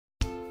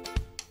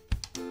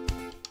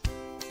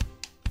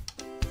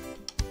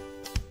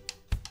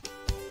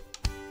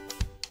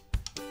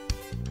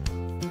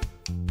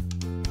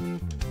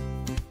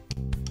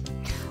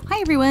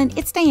everyone,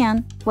 it's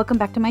Diane. Welcome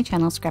back to my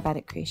channel, Scrap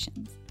Addict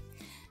Creations.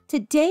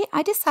 Today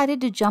I decided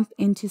to jump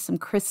into some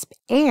crisp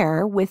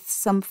air with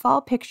some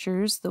fall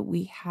pictures that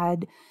we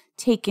had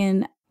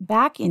taken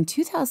back in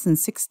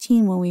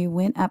 2016 when we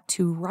went up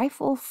to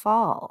Rifle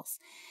Falls.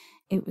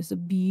 It was a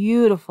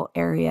beautiful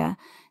area,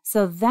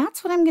 so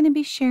that's what I'm going to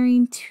be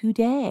sharing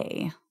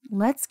today.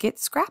 Let's get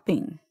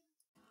scrapping.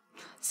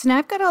 So now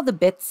I've got all the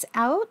bits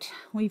out.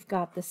 We've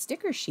got the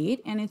sticker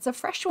sheet and it's a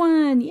fresh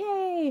one.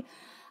 Yay!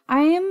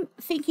 I am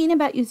thinking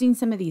about using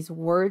some of these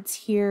words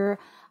here.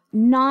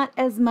 Not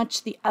as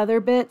much the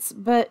other bits,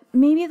 but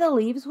maybe the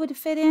leaves would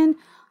fit in.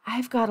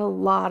 I've got a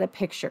lot of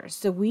pictures.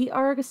 So we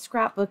are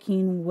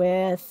scrapbooking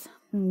with,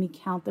 let me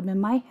count them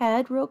in my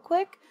head real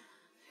quick.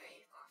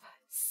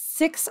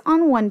 6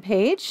 on one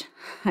page.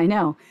 I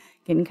know,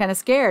 getting kind of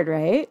scared,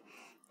 right?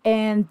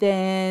 And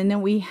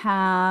then we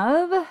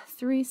have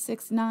 3,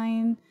 6,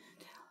 9,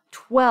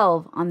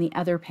 12 on the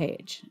other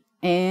page.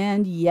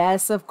 And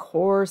yes, of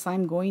course,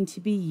 I'm going to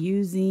be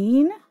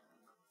using,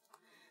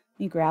 let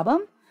me grab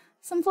them,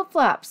 some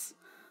flip-flops.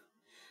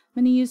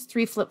 I'm going to use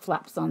 3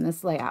 flip-flops on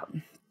this layout.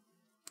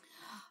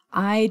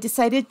 I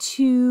decided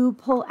to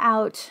pull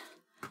out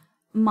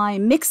my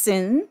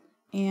mix-in,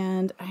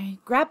 and I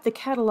grabbed the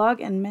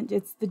catalog and meant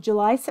it's the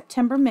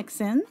July-September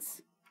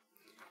mix-ins.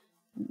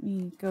 Let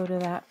me go to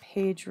that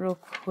page real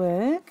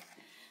quick.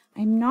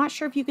 I'm not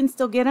sure if you can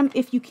still get them.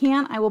 If you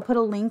can, I will put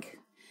a link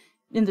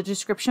in the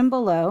description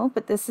below,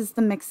 but this is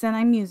the mix-in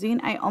I'm using.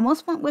 I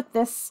almost went with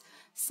this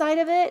side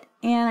of it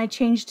and I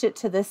changed it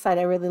to this side.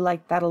 I really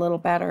like that a little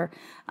better.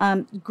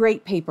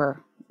 Great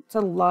paper. It's a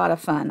lot of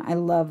fun. I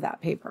love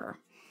that paper.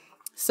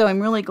 So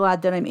I'm really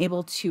glad that I'm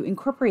able to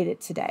incorporate it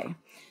today.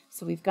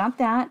 So we've got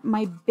that.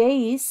 My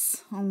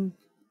base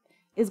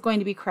is going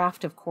to be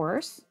Kraft, of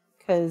course,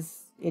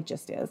 because it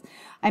just is.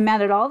 I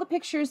mounted all the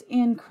pictures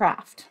in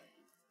Kraft.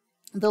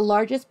 The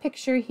largest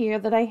picture here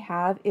that I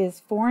have is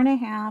 4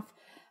 1/4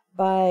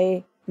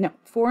 by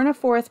 4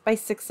 1/4 by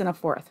 6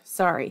 1/4.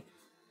 Sorry.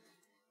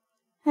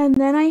 And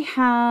then I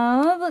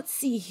have, let's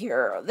see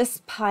here,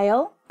 this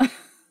pile.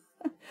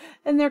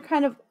 And they're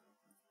kind of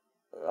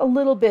a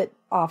little bit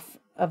off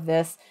of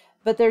this,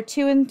 but they're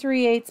 2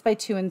 3/8 by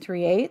 2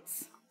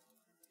 3/8.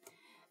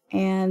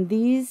 And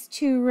these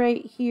two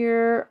right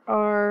here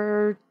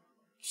are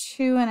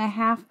 2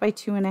 1/2 by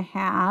 2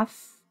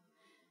 1/2.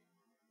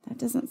 That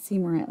doesn't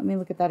seem right. Let me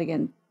look at that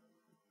again.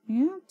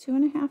 Yeah, 2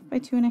 1/2 by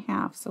 2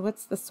 1/2. So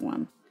what's this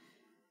one?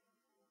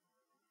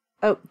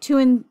 Oh,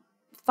 2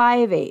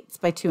 5/8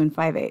 by 2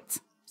 5/8.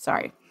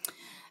 Sorry.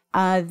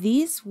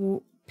 These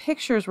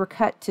pictures were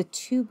cut to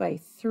 2 by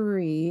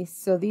 3.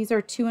 So these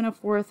are 2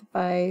 1/4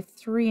 by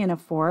 3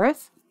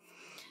 1/4.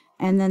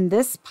 And then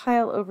this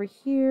pile over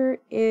here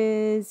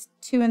is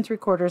 2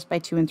 3/4 by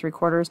 2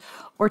 3/4,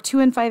 or 2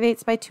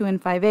 5/8 by 2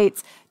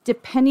 5/8,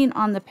 depending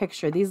on the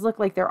picture. These look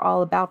like they're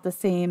all about the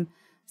same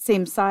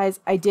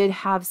size. I did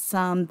have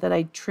some that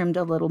I trimmed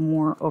a little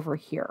more over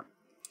here.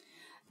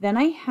 Then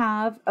I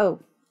have,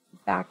 oh,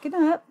 backing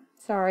up,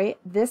 sorry,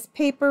 this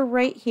paper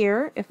right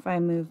here, if I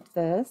moved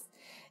this,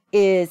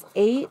 is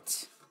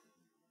 8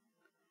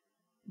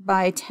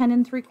 by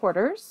 10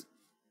 3/4.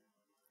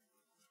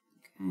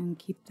 And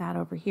keep that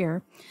over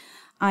here.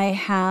 I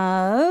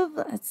have,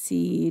 let's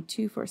see,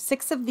 2, 4,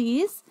 6 of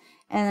these,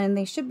 and then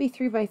they should be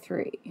 3 by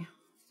 3.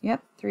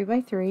 Yep, 3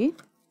 by 3.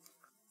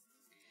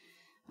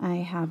 I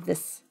have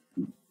this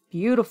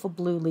beautiful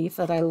blue leaf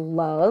that I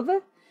love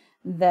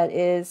that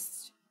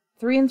is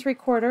 3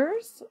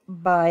 3/4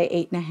 by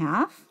 8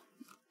 1/2.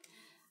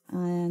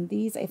 And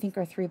these I think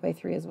are 3 by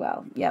 3 as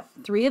well. Yep,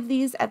 3 of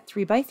these at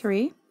 3 by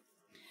 3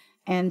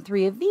 and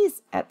 3 of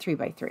these at 3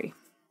 by 3.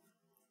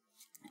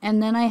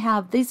 And then I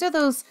have, these are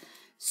those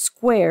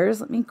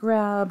squares. Let me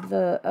grab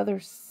the other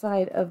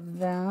side of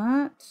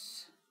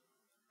that.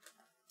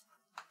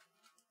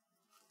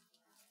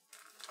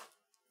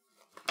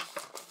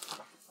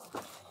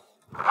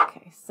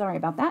 Okay, sorry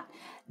about that.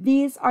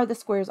 These are the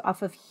squares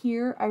off of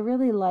here. I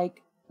really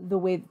like the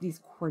way that these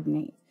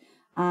coordinate.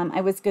 I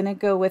was going to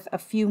go with a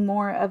few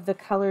more of the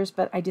colors,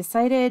 but I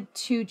decided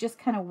to just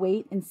kind of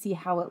wait and see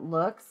how it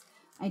looks.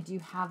 I do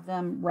have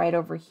them right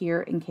over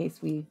here in case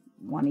we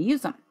want to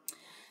use them.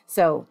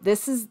 So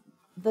this is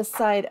the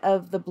side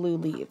of the blue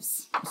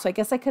leaves. So I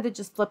guess I could have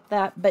just flipped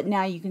that, but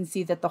now you can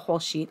see that the whole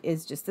sheet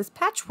is just this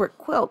patchwork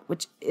quilt,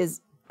 which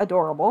is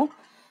adorable.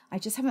 I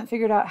just haven't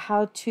figured out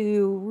how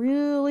to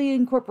really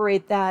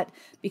incorporate that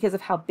because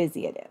of how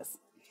busy it is.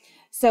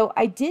 So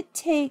I did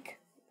take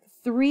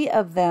 3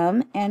 of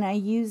them and I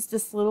used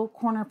this little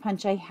corner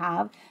punch I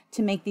have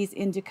to make these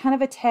into kind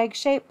of a tag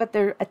shape, but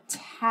they're a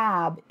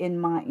tab in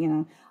my,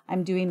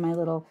 I'm doing my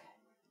little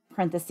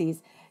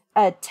parentheses.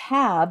 A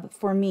tab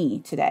for me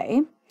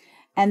today.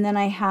 And then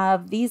I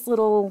have these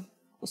little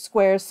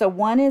squares. So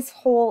one is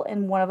whole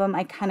and one of them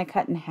I kind of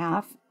cut in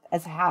half,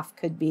 as half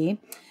could be.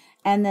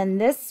 And then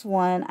this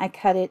one I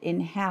cut it in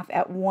half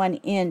at 1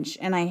 inch,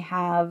 and I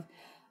have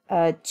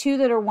 2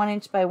 that are 1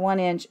 inch by 1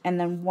 inch, and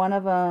then one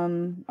of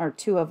them or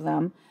 2 of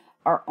them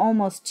are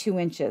almost 2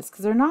 inches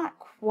because they're not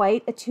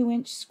quite a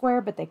 2-inch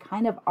square, but they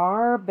kind of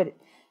are. But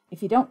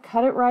if you don't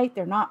cut it right,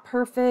 they're not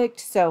perfect.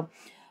 So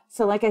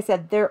like I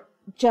said, they're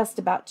just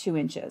about 2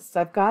 inches.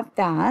 So I've got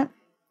that.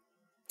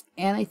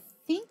 And I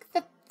think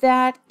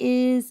that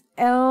is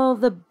all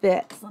the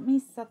bits. Let me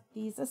set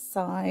these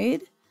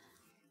aside.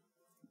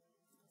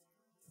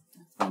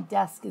 My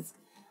desk is,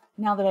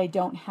 now that I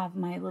don't have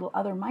my little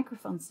other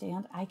microphone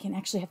stand, I can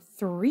actually have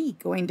 3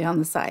 going down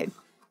the side.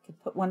 I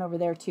could put one over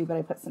there too, but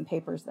I put some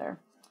papers there.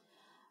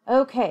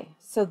 Okay,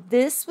 so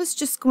this was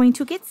just going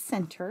to get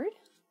centered.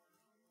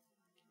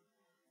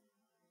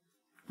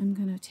 I'm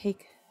going to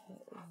take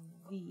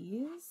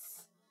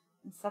these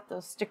and set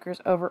those stickers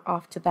over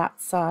off to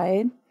that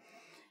side.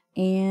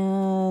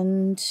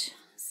 And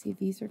see,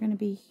 these are going to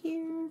be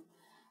here.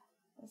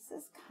 This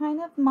is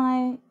kind of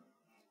my,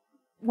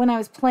 when I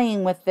was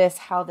playing with this,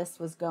 how this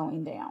was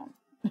going down.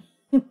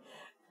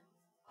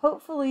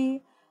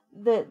 Hopefully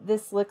that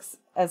this looks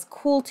as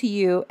cool to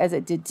you as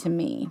it did to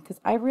me, because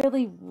I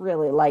really,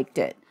 really liked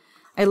it.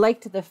 I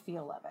liked the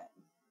feel of it.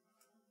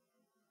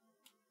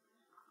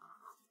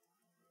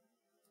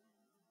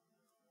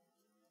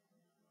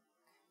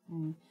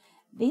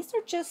 These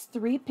are just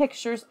 3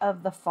 pictures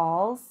of the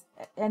falls,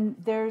 and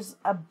there's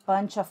a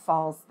bunch of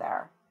falls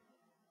there.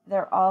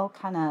 They're all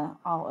kind of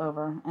all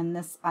over, and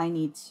this, I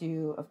need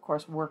to, of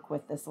course, work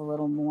with this a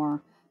little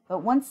more. But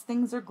once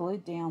things are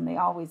glued down, they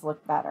always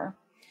look better.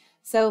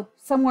 So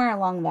somewhere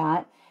along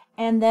that.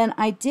 And then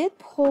I did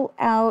pull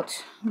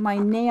out my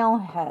nail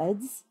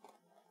heads,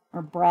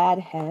 or brad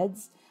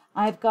heads.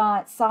 I've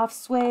got soft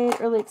suede,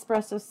 early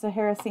espresso,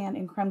 Sahara sand,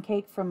 and crumb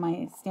cake from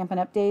my Stampin'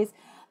 Up! Days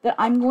that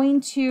I'm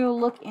going to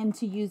look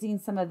into using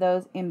some of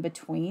those in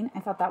between. I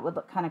thought that would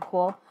look kind of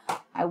cool.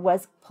 I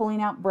was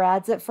pulling out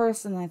brads at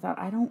first, and I thought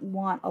I don't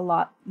want a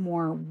lot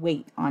more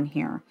weight on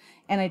here,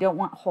 and I don't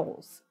want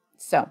holes.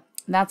 So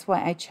that's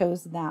why I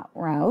chose that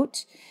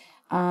route.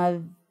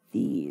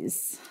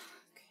 These.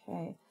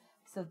 Okay,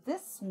 so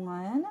this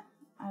one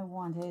I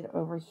wanted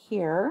over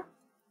here,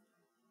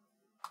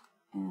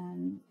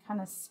 and kind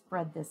of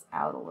spread this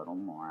out a little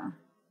more.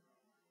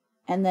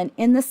 And then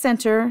in the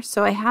center,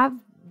 so I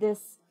have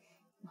this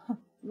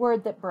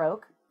word that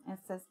broke. It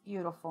says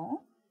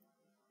beautiful.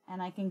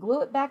 And I can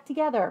glue it back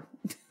together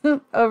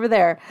over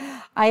there.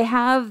 I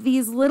have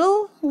these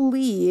little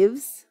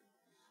leaves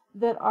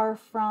that are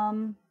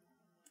from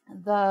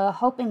the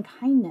Hope and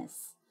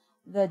Kindness,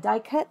 the die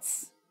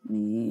cuts.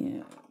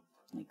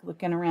 Like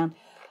looking around.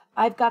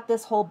 I've got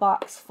this whole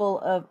box full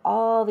of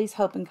all these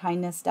Hope and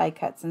Kindness die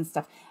cuts and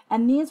stuff.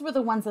 And these were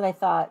the ones that I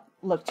thought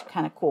looked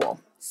kind of cool.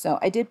 So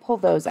I did pull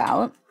those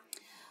out.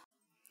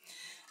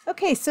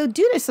 Okay, so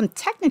due to some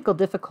technical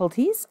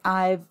difficulties,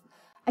 I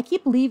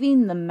keep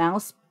leaving the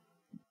mouse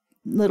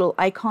little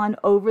icon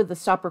over the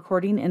stop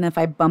recording, and if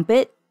I bump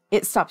it,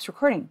 it stops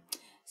recording.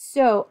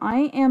 So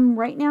I am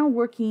right now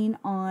working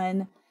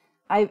on,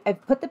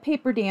 I've put the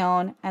paper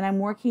down, and I'm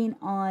working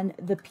on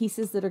the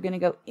pieces that are going to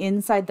go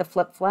inside the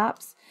flip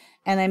flaps,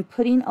 and I'm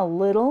putting a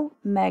little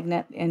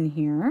magnet in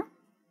here,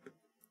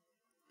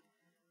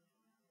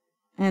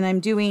 and I'm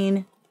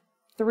doing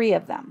 3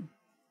 of them.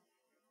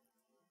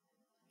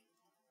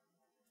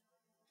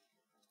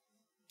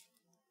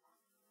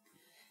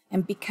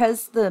 And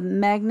because the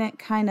magnet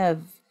kind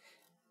of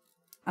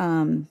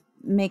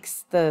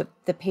makes the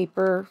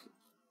paper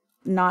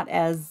not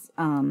as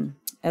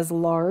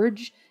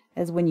large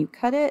as when you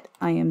cut it,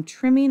 I am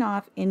trimming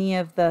off any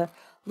of the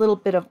little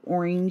bit of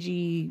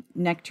orangey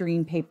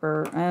nectarine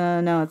paper.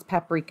 No, it's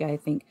paprika, I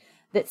think,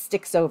 that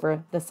sticks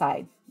over the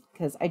side.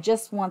 Because I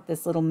just want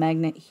this little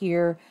magnet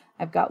here.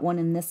 I've got one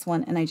in this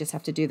one, and I just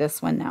have to do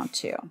this one now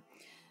too.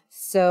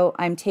 So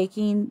I'm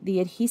taking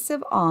the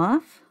adhesive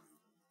off.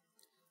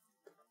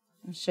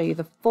 I'll show you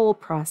the full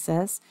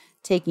process.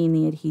 Taking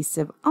the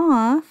adhesive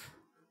off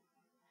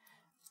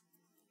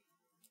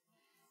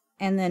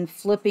and then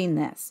flipping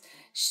this.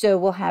 So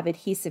we'll have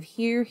adhesive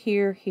here,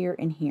 here, here,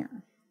 and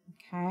here.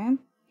 Okay.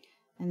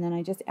 And then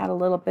I just add a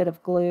little bit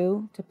of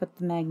glue to put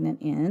the magnet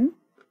in.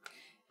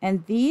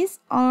 And these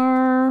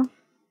are,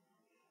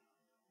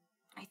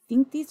 I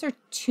think these are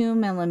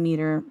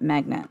 2mm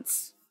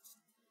magnets.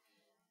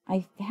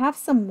 I have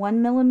some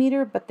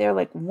 1mm, but they're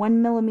like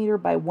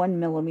 1mm by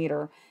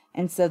 1mm.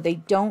 And so they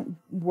don't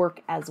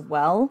work as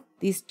well.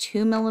 These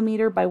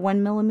 2mm by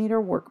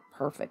 1mm work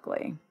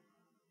perfectly.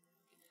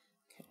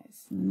 Okay,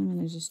 so I'm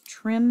going to just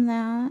trim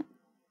that.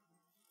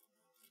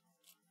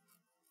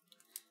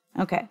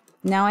 Okay,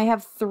 now I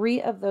have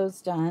 3 of those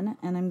done,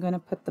 and I'm going to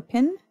put the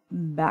pin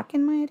back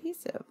in my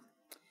adhesive.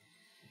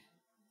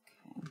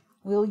 Okay,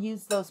 we'll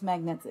use those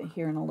magnets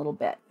here in a little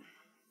bit.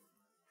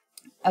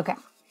 Okay,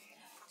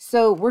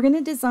 so we're going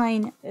to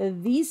design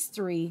these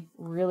 3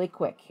 really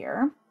quick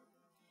here.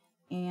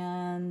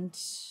 And,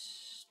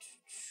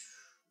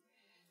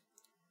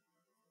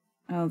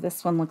 oh,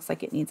 this one looks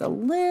like it needs a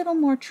little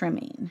more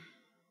trimming.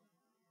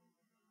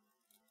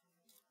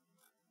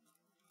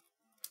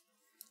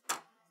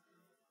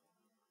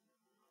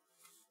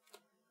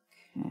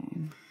 Okay.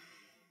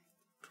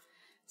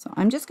 So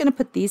I'm just going to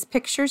put these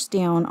pictures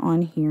down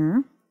on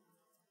here.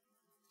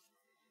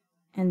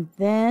 And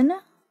then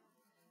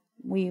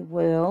we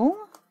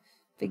will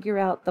figure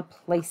out the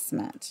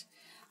placement.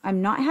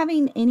 I'm not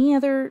having any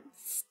other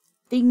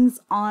things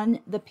on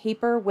the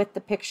paper with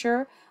the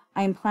picture.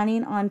 I'm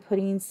planning on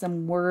putting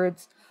some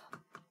words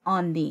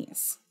on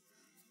these.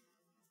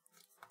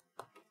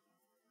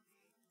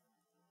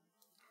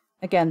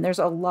 Again, there's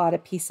a lot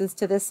of pieces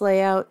to this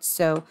layout,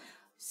 so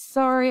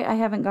sorry I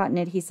haven't gotten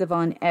adhesive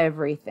on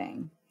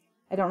everything.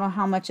 I don't know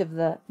how much of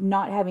the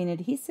not having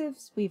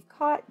adhesives we've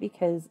caught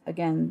because,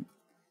 again,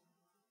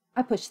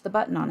 I pushed the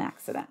button on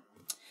accident.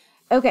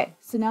 Okay,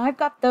 so now I've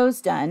got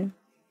those done,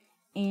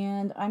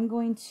 and I'm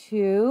going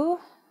to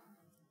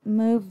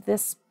move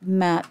this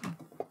mat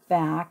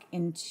back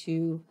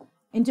into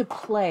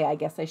play, I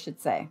guess I should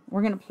say.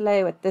 We're going to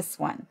play with this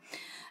one.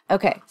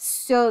 Okay,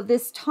 so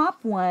this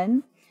top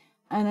one,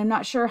 and I'm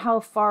not sure how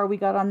far we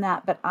got on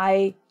that, but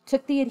I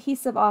took the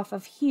adhesive off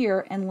of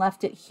here and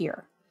left it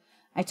here.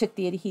 I took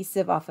the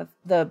adhesive off of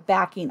the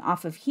backing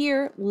off of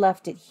here,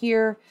 left it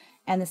here,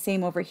 and the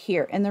same over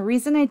here. And the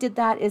reason I did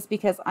that is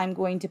because I'm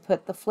going to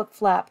put the flip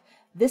flap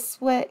this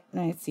way.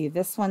 Let's see,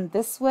 this one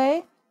this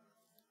way,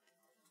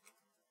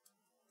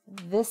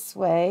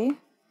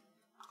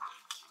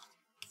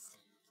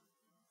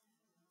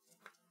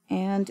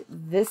 and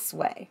this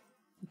way.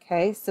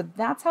 Okay, so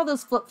that's how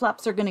those flip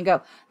flops are going to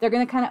go. They're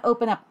going to kind of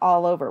open up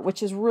all over,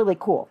 which is really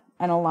cool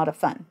and a lot of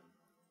fun.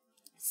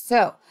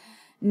 So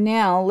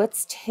now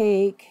let's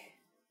take,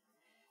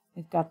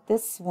 we've got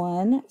this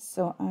one.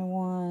 So I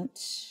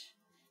want,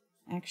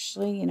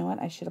 actually, you know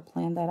what? I should have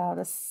planned that out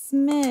a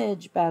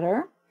smidge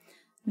better.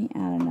 Let me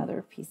add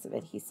another piece of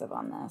adhesive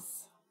on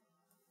this.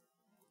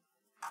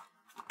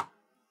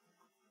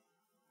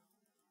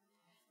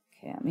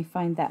 Okay, let me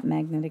find that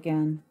magnet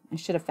again. I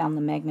should have found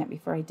the magnet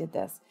before I did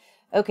this.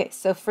 Okay,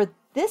 so for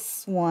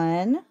this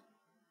one,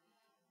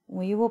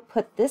 we will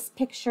put this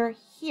picture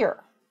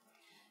here.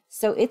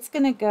 So it's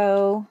going to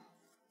go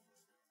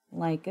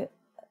like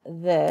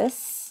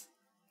this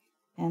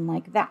and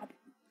like that.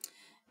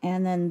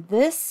 And then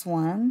this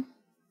one,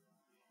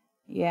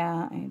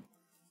 yeah, I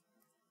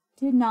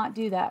did not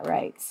do that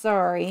right.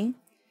 Sorry.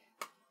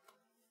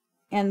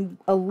 And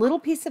a little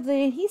piece of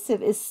the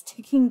adhesive is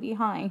sticking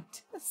behind.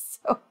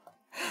 So,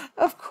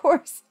 of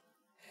course.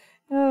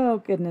 Oh,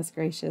 goodness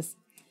gracious.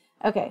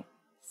 Okay,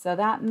 so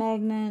that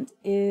magnet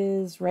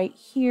is right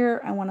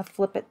here. I want to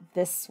flip it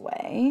this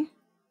way.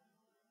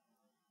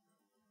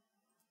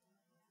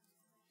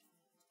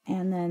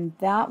 And then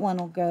that one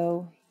will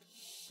go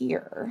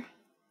here.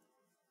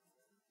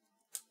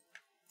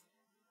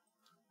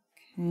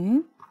 Okay,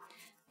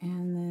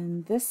 and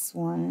then this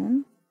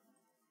one,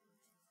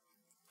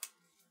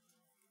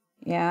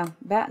 yeah,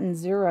 batten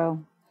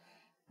 0.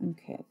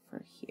 Okay,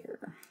 for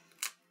here.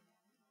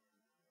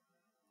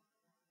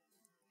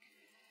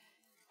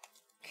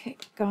 Okay,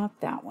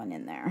 got that one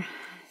in there.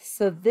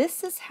 So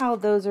this is how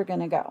those are going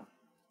to go.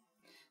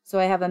 So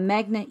I have a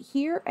magnet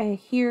here,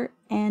 here,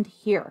 and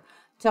here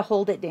to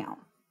hold it down.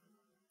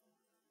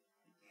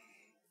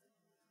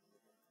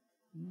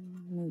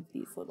 Move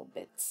these little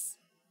bits.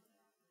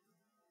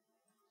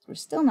 We're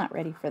still not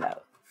ready for those.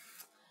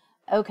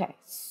 Okay,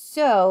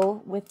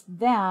 so with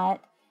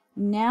that,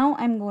 now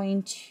I'm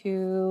going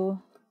to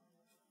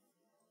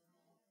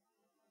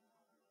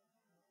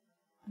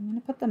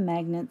put the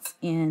magnets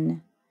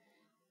in.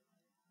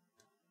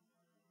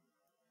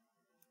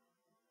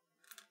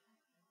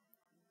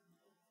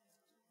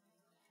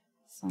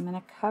 So I'm going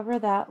to cover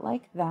that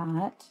like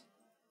that,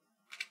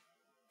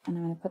 and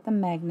I'm going to put the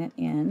magnet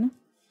in.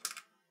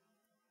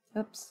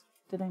 Oops,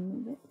 did I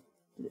move it?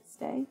 Did it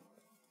stay?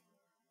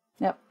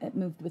 Nope, it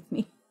moved with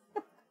me.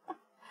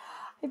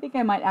 I think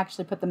I might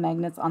actually put the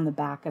magnets on the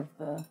back of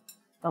the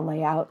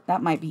layout.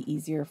 That might be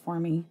easier for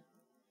me.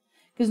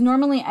 Because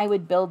normally I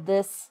would build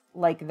this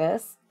like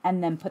this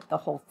and then put the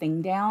whole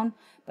thing down,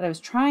 but I was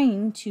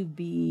trying to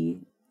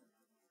be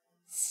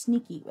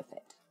sneaky with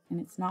it, and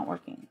it's not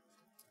working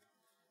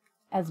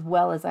as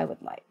well as I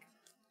would like.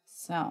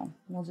 So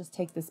we'll just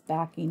take this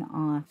backing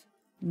off,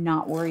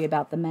 not worry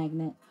about the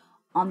magnet.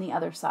 On the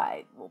other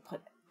side, we'll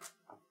put it.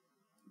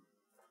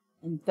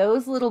 And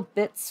those little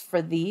bits for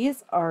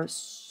these are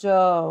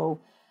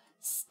so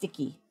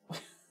sticky.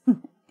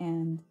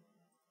 And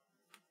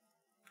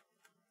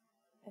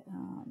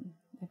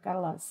they've got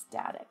a lot of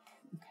static.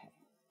 Okay.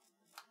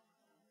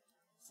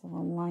 So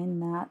we'll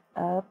line that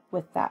up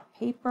with that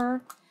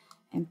paper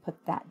and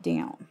put that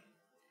down.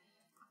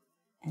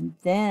 And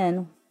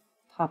then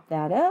pop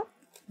that up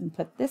and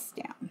put this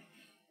down.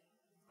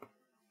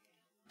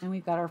 And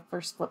we've got our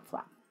first flip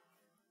flap.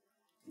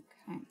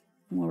 Okay,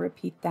 and we'll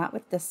repeat that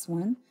with this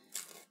one.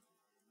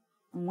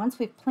 And once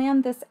we've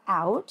planned this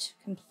out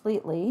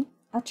completely,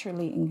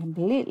 utterly and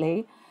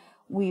completely,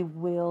 we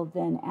will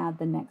then add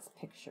the next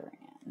picture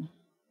in.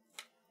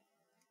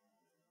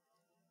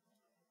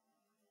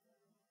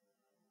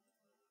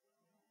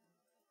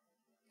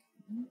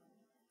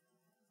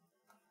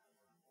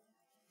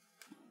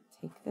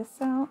 Take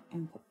this out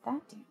and put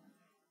that down.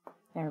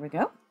 There we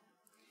go.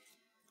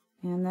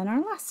 And then our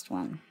last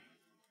one.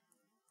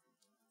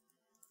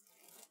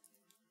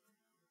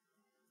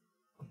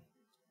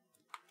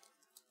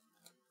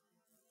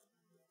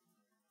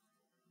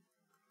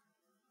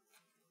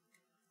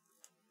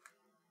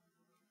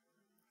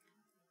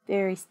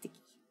 Very sticky.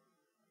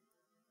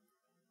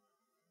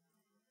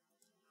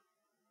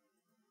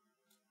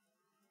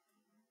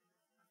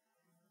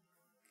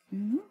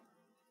 Mm-hmm.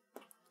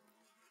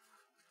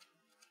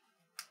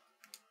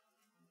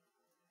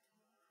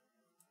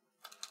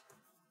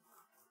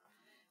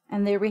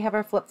 And there we have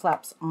our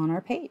flip-flops on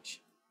our page.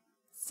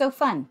 So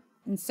fun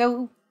and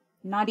so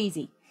not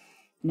easy.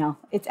 No,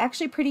 it's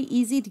actually pretty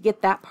easy to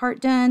get that part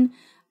done.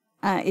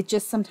 It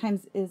just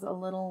sometimes is a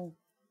little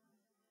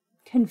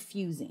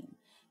confusing.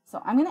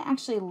 So I'm going to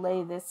actually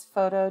lay this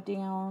photo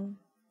down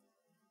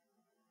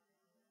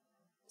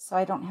so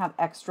I don't have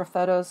extra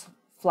photos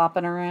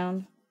flopping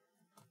around.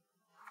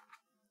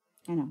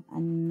 I know,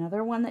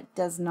 another one that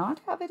does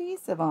not have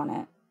adhesive on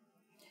it.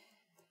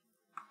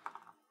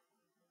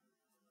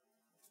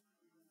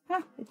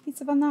 Ah,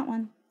 adhesive on that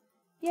one.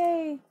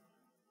 Yay!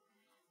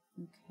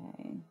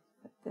 Okay,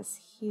 put this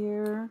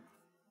here.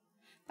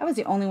 That was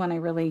the only one I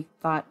really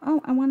thought,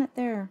 oh, I want it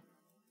there.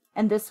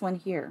 And this one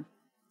here.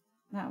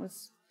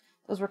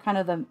 Those were kind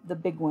of the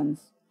big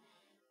ones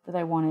that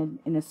I wanted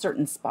in a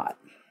certain spot.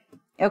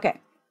 Okay,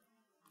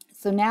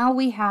 so now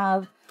we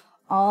have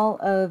all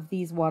of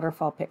these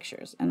waterfall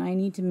pictures, and I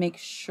need to make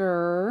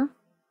sure,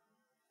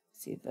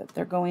 see that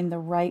they're going the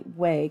right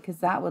way, because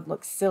that would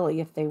look silly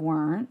if they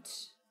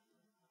weren't.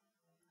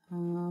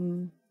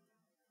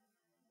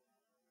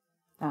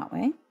 That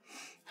way.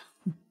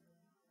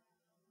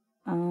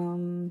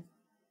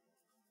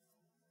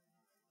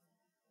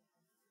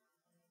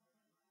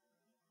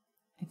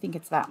 I think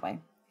it's that way.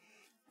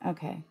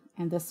 Okay,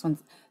 and this one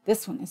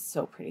is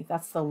so pretty.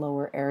 That's the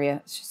lower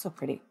area. It's just so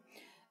pretty.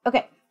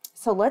 Okay,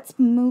 so let's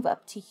move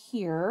up to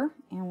here,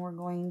 and we're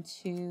going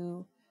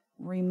to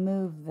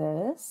remove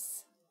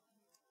this.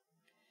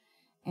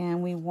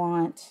 And we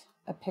want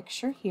a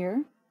picture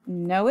here.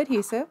 No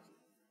adhesive.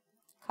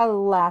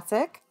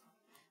 Classic.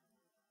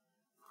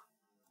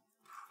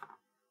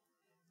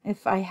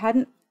 If I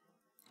hadn't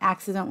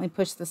accidentally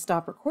pushed the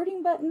stop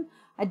recording button,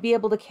 I'd be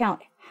able to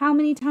count how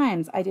many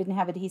times I didn't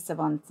have adhesive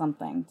on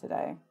something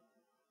today.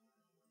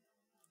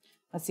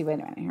 Let's see, wait a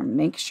minute here,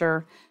 make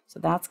sure. So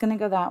that's going to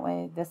go that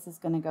way. This is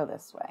going to go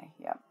this way.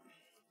 Yep.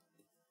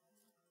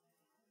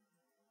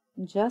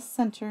 Just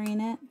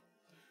centering it.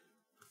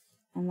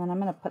 And then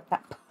I'm going to put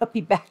that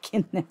puppy back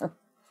in there.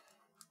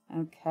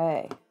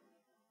 Okay.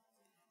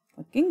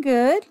 Looking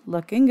good,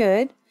 looking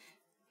good.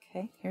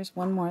 Okay, here's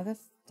one more.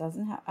 This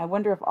doesn't have, I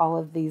wonder if all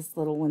of these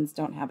little ones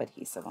don't have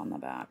adhesive on the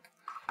back.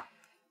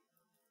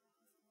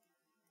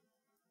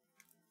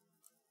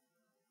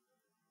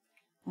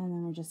 And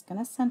then we're just going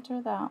to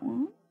center that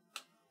one.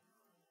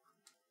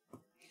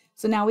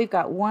 So now we've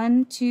got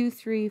 1, 2,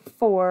 3,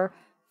 4,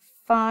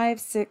 5,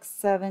 6,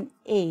 7,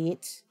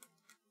 8,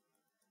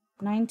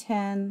 9,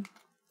 10,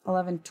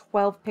 11,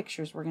 12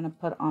 pictures we're going to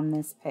put on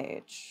this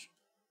page.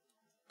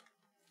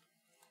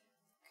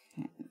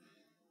 Okay.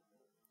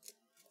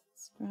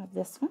 Let's grab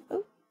this one.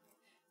 Oh,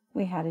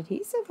 we had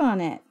adhesive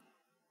on it.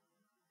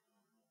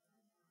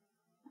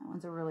 That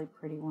one's a really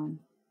pretty one.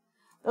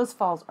 Those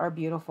falls are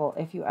beautiful.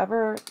 If you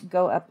ever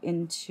go up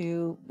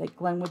into like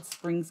Glenwood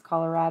Springs,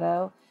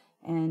 Colorado,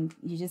 and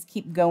you just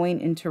keep going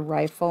into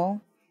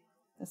Rifle,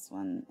 this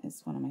one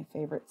is one of my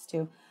favorites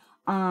too.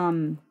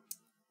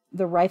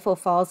 The Rifle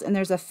Falls, and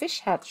there's a fish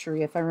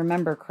hatchery, if I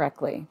remember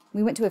correctly.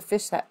 We went to a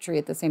fish hatchery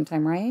at the same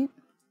time, right?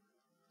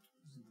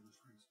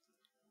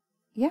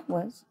 Yeah, it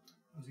was.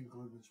 It was in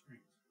Glenwood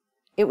Springs.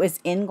 It was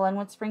in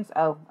Glenwood Springs?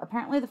 Oh,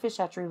 apparently the fish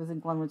hatchery was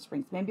in Glenwood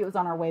Springs. Maybe it was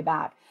on our way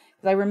back,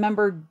 because I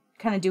remember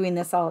kind of doing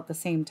this all at the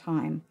same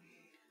time.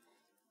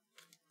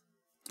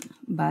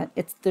 But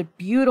it's the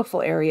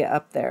beautiful area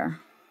up there.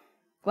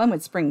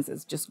 Glenwood Springs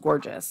is just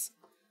gorgeous.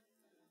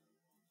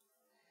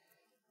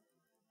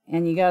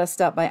 And you got to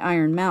stop by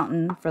Iron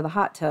Mountain for the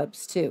hot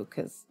tubs too,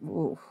 because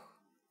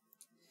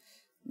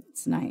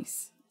it's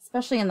nice.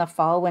 Especially in the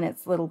fall when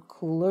it's a little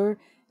cooler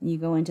and you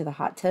go into the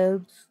hot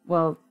tubs.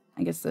 Well,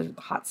 I guess they're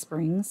hot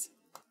springs.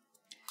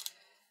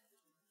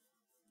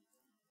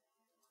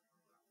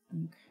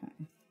 Okay.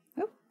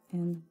 Oh,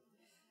 and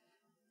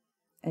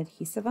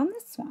adhesive on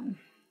this one.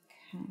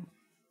 Okay.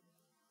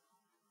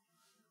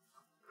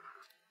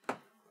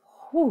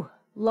 Whew,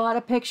 lot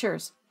of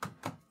pictures.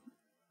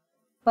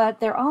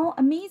 But they're all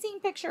amazing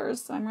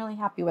pictures, so I'm really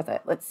happy with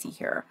it. Let's see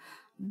here.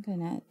 I'm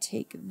going to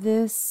take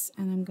this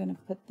and I'm going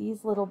to put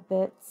these little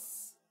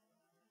bits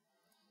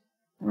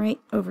right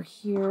over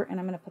here, and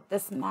I'm going to put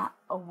this mat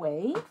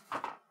away.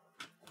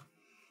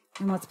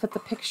 And let's put the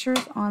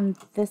pictures on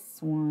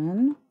this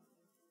one.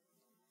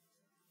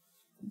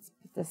 Let's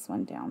put this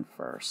one down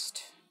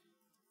first.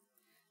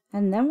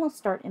 And then we'll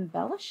start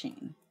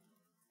embellishing.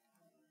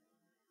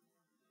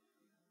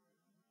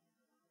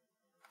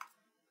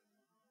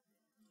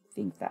 I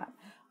think that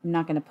I'm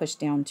not going to push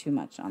down too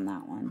much on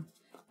that one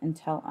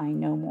until I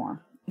know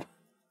more.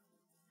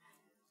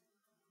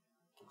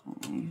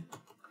 Okay.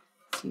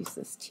 Let's use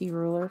this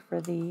T-ruler for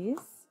these.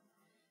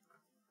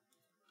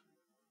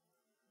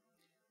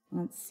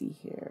 Let's see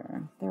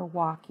here. They're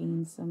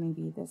walking, so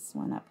maybe this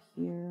one up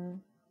here.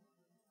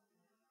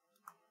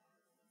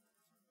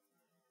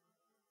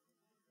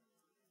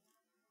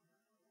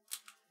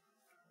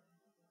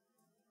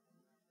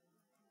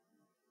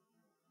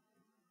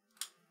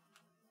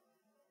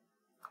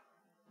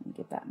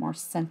 get that more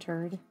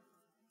centered.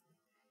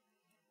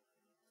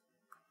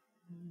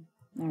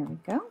 There we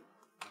go.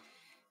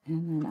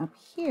 And then up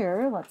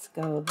here, let's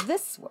go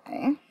this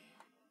way.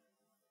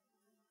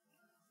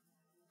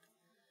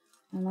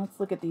 And let's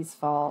look at these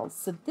falls.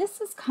 So this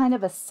is kind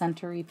of a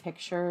centery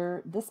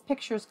picture. This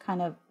picture is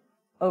kind of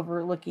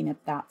overlooking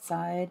at that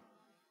side.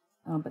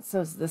 Oh, but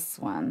so is this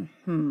one.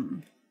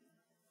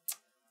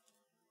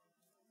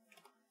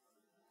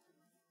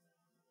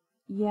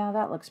 Yeah,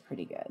 that looks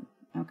pretty good.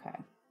 Okay.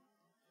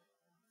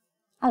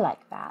 I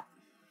like that.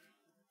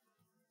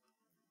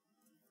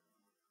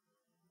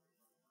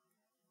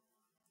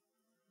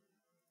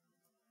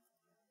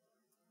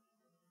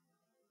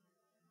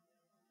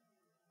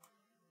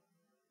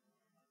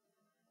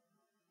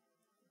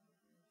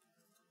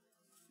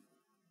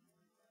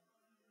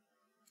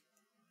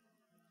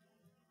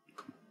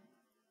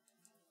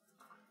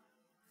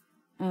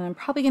 And I'm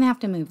probably going to have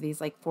to move these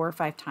like 4 or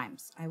 5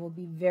 times. I will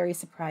be very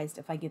surprised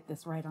if I get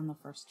this right on the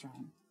first try.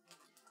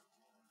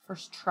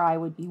 First try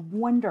would be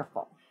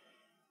wonderful.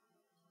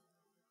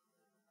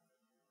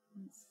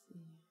 Let's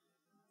see.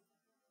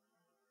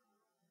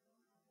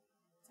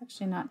 It's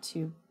actually not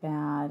too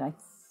bad. I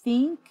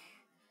think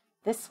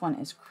this one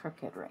is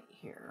crooked right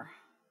here.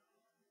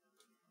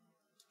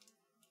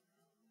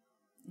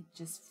 It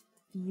just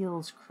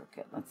feels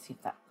crooked. Let's see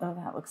if that, oh,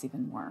 that looks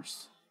even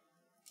worse.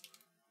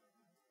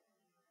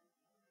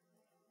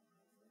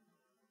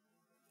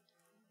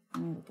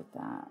 Let me look at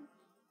that.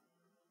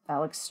 That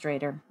looks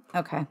straighter.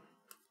 Okay.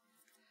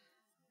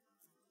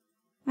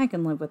 I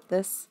can live with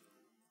this.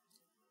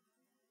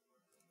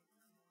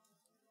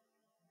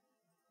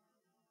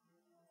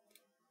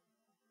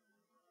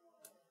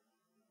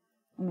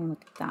 Let me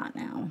look at that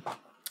now.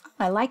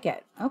 I like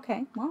it.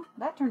 Okay, well,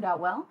 that turned out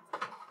well.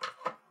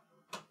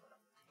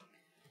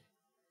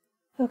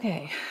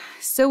 Okay,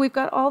 so we've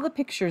got all the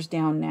pictures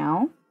down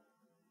now.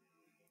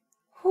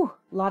 Whew,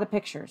 a lot of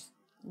pictures.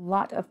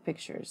 Lot of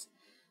pictures.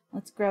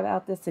 Let's grab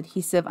out this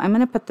adhesive. I'm going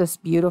to put this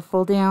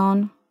beautiful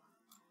down.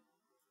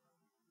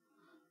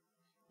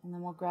 And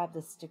then we'll grab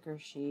the sticker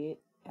sheet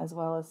as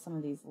well as some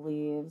of these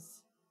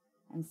leaves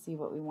and see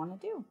what we want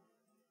to do.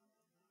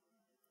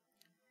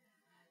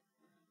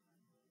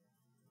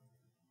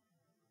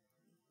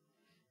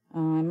 I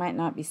might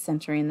not be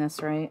centering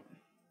this right.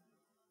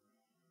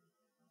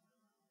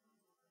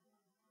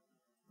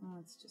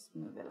 Let's just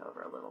move it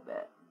over a little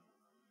bit.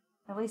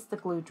 At least the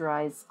glue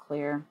dries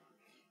clear.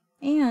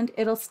 And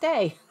it'll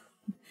stay.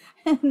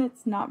 And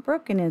it's not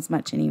broken as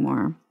much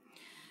anymore.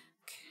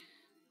 Okay.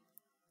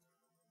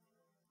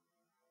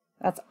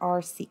 That's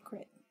our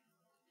secret.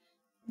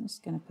 I'm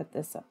just going to put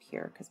this up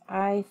here because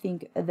I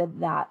think that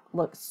that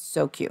looks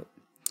so cute.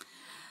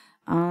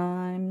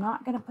 I'm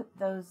not going to put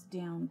those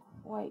down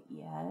quite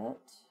yet.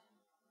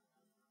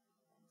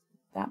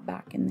 Put that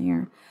back in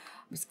there.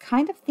 I was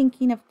kind of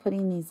thinking of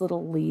putting these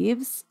little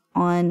leaves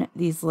on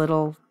these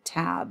little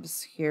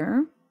tabs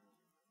here.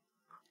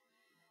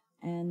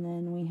 And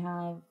then we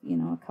have, you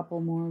know, a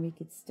couple more. We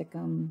could stick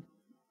them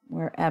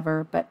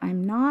wherever, but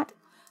I'm not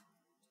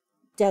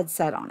dead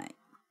set on it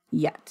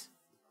yet.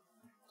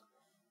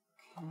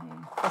 Okay,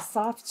 the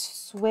soft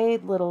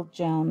suede little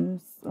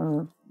gems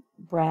or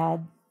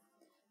brad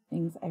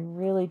things I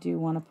really do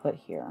want to put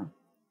here.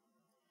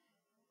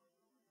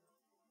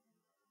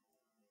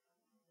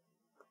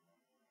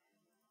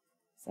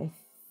 So I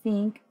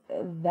think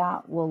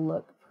that will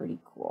look pretty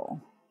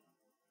cool.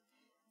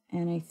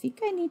 And I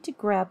think I need to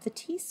grab the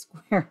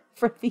T-square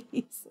for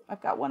these.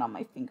 I've got one on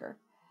my finger.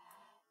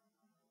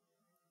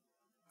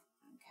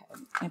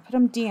 Okay, I put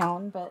them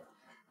down, but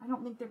I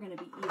don't think they're going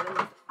to be even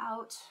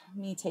without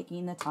me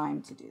taking the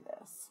time to do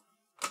this.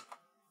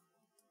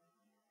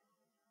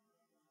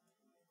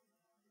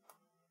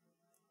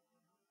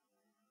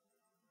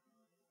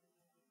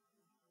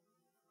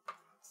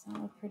 Does that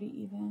look pretty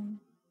even?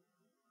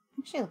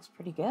 Actually, it looks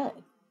pretty good.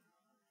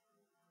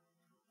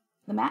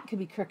 The mat could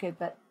be crooked,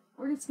 but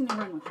we're just going to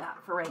run with that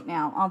for right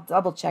now. I'll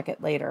double check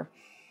it later.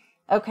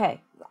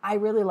 Okay, I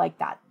really like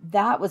that.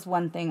 That was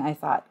one thing I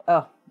thought,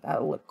 oh,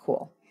 that'll look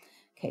cool.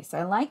 Okay, so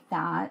I like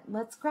that.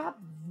 Let's grab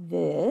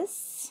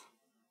this.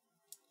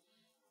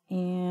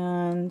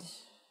 And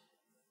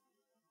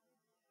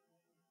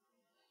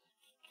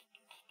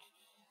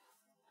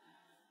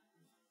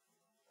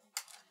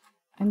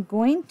I'm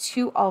going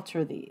to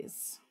alter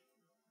these.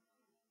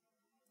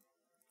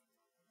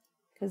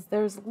 Because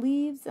there's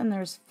leaves and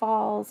there's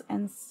falls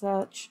and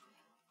such.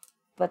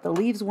 But the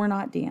leaves were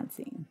not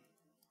dancing.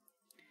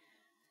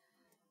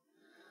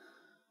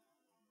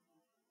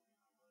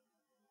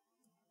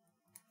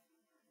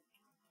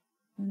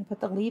 I'm going to put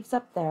the leaves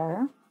up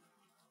there.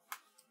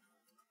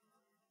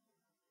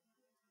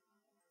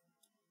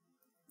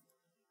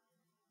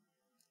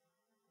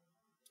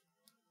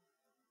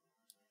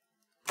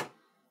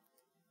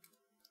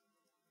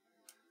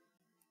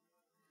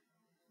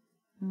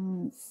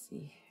 Let's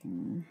see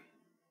here.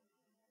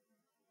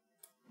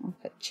 I'll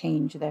put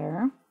change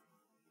there.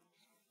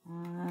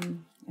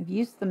 I've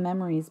used the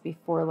memories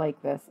before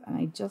like this, and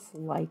I just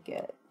like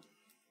it.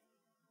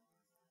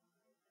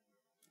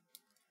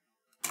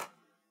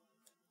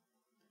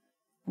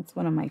 It's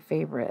one of my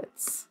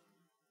favorites.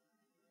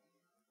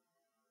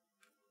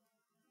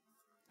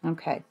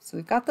 Okay, so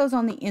we've got those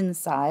on the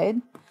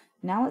inside.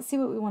 Now let's see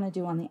what we want to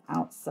do on the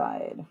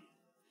outside.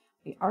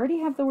 We already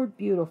have the word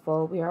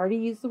beautiful. We already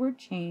used the word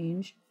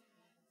change.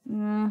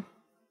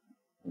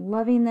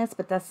 Loving this,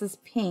 but this is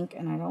pink,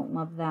 and I don't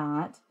love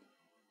that.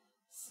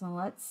 So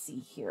let's see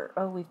here.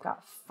 Oh, we've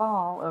got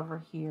fall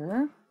over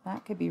here.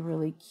 That could be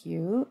really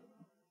cute.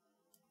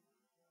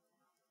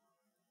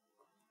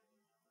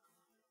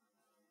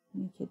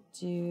 We could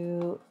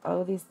do,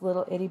 oh, these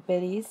little itty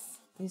bitties.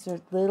 These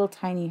are little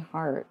tiny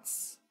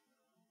hearts.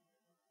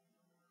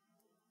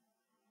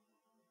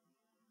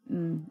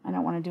 I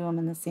don't want to do them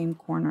in the same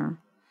corner.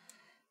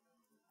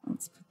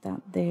 Let's put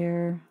that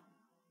there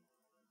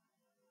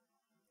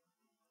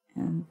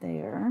and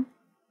there.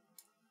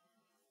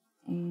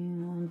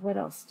 And what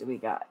else do we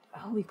got?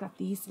 Oh, we've got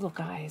these little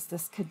guys.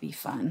 This could be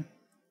fun.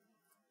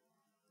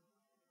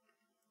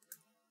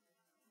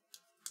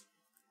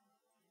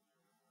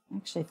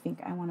 Actually, I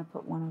think I want to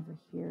put one over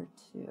here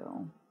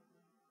too.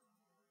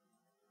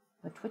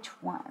 But which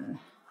one?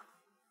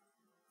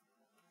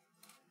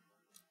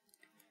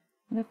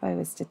 What if I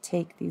was to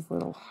take these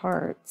little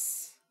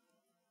hearts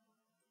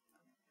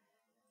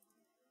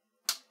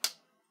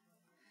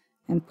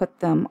and put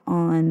them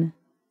on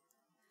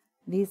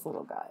these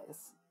little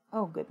guys?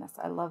 Oh goodness,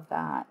 I love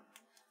that.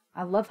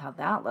 I love how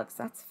that looks.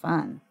 That's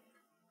fun.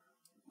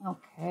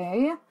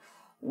 Okay,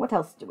 what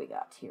else do we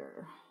got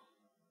here?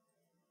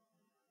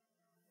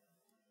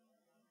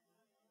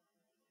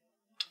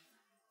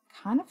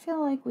 Kind of feel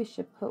like we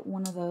should put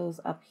one of those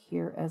up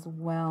here as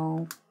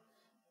well.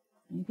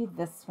 Maybe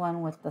this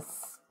one with the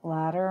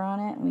splatter on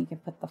it, and we can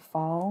put the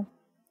fall.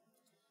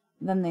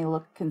 Then they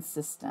look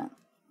consistent.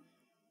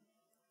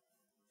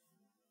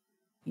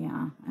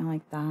 Yeah, I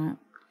like that.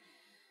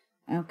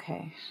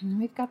 Okay, and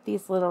we've got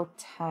these little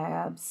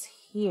tabs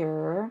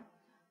here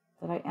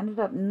that I ended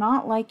up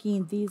not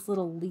liking these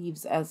little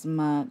leaves as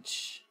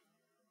much.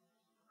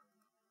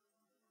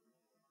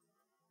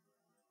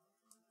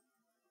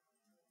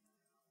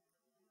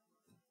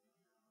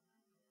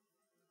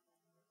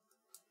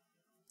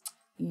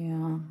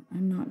 Yeah,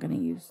 I'm not going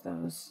to use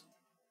those.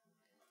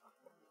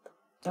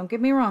 Don't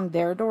get me wrong,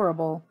 they're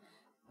adorable,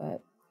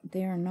 but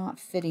they are not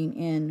fitting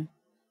in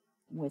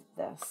with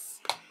this.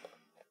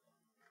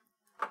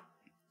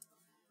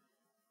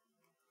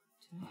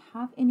 Do I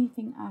have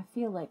anything I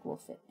feel like will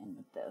fit in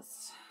with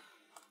this?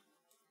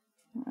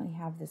 I don't really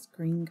have this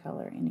green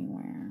color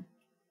anywhere,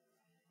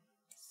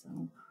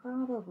 so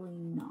probably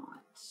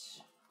not.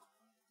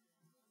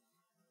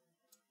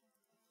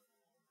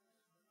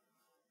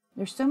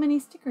 There's so many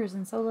stickers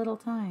in so little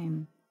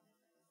time.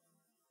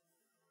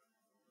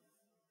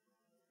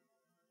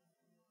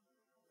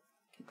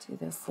 Could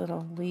do this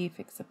little leaf,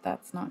 except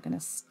that's not going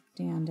to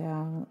stand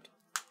out.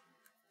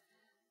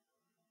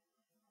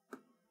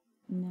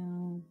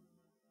 No.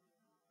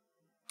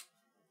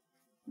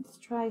 Let's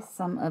try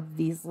some of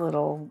these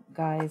little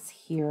guys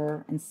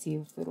here and see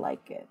if we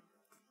like it.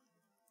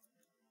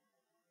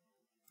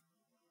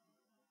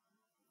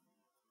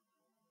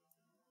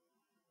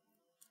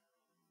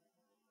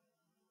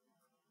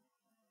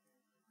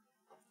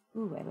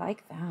 Ooh, I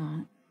like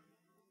that.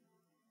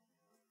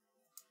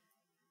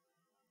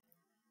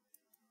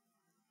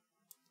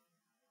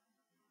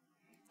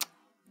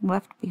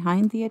 Left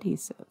behind the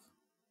adhesive.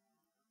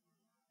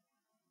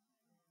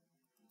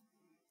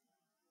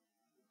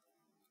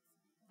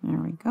 There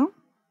we go.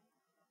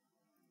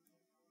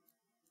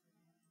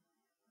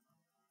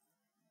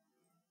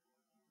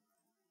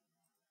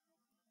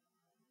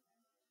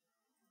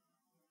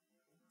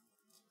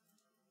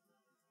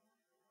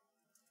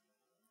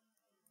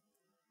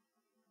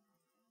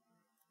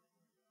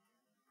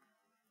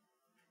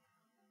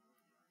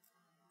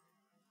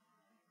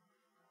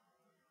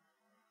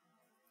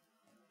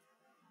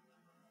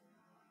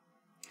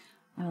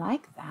 I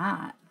like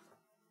that.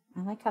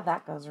 I like how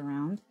that goes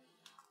around.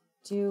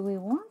 Do we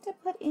want to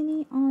put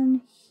any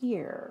on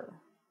here?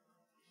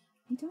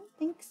 I don't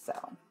think so.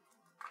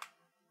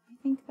 I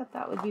think that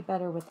that would be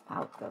better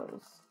without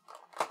those.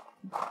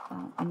 Put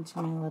that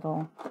into my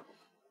little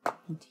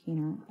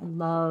container. I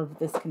love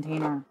this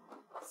container.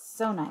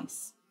 So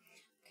nice.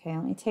 Okay,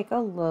 let me take a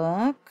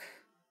look.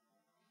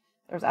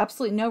 There's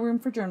absolutely no room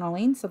for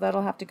journaling, so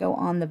that'll have to go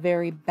on the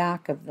very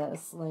back of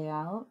this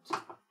layout.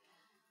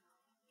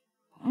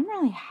 I'm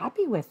really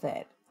happy with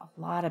it. A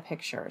lot of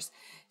pictures.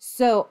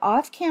 So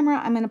off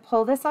camera, I'm going to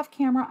pull this off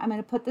camera. I'm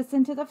going to put this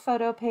into the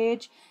photo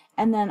page,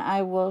 and then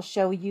I will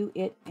show you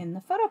it in the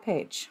photo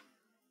page.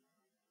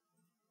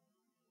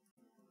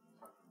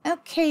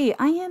 Okay,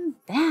 I am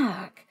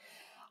back.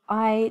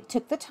 I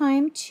took the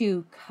time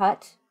to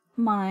cut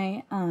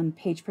my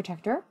page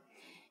protector,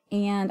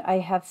 and I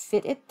have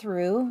fit it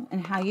through.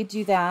 And how you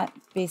do that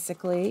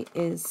basically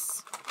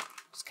is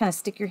just kind of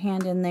stick your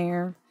hand in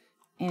there,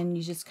 and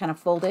you just kind of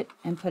fold it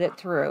and put it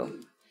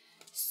through.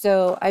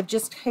 So I've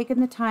just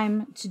taken the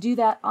time to do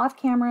that off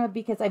camera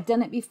because I've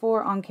done it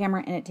before on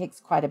camera and it takes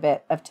quite a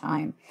bit of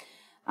time.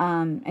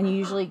 And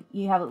usually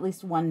you have at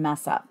least one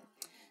mess up.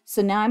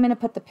 So now I'm going to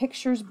put the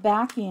pictures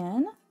back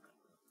in.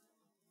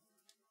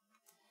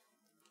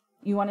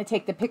 You want to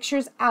take the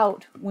pictures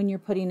out when you're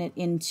putting it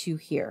into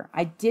here.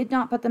 I did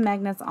not put the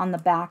magnets on the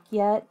back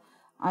yet.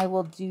 I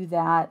will do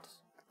that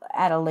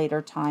at a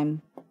later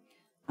time,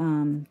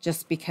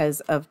 just because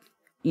of,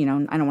 you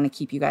know, I don't want to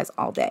keep you guys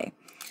all day.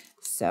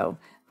 So,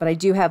 but I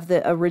do have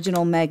the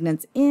original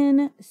magnets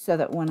in so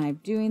that when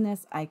I'm doing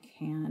this, I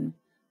can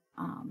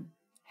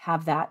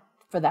have that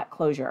for that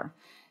closure.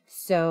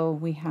 So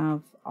we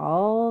have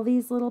all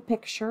these little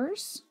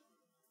pictures,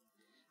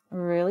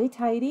 really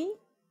tidy.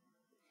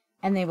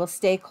 And they will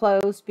stay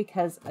closed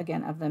because,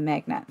 again, of the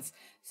magnets.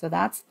 So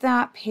that's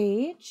that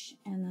page.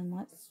 And then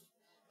let's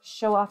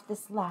show off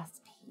this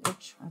last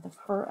page, or the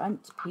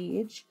front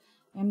page.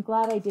 I'm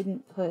glad I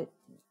didn't put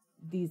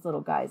these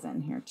little guys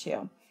in here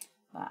too.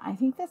 But I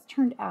think this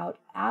turned out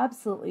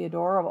absolutely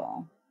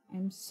adorable.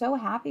 I'm so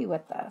happy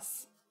with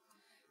this.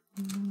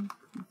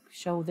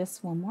 Show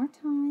this one more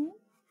time.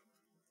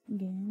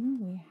 Again,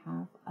 we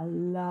have a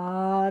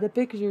lot of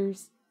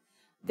pictures.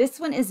 This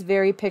one is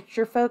very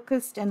picture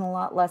focused and a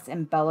lot less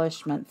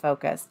embellishment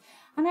focused.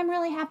 And I'm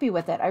really happy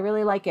with it. I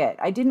really like it.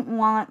 I didn't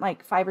want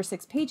like 5 or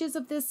 6 pages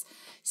of this.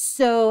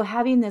 So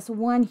having this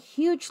one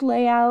huge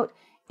layout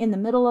in the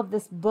middle of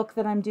this book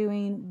that I'm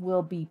doing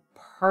will be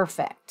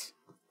perfect.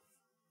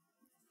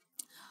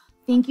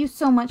 Thank you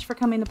so much for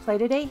coming to play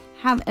today.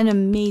 Have an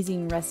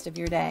amazing rest of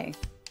your day.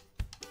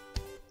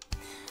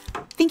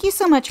 Thank you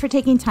so much for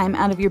taking time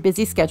out of your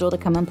busy schedule to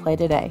come and play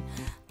today.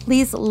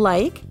 Please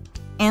like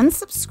and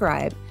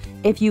subscribe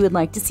if you would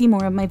like to see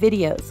more of my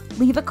videos.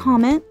 Leave a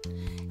comment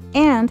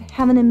and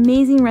have an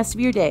amazing rest of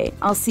your day.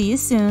 I'll see you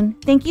soon.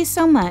 Thank you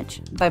so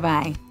much.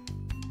 Bye-bye.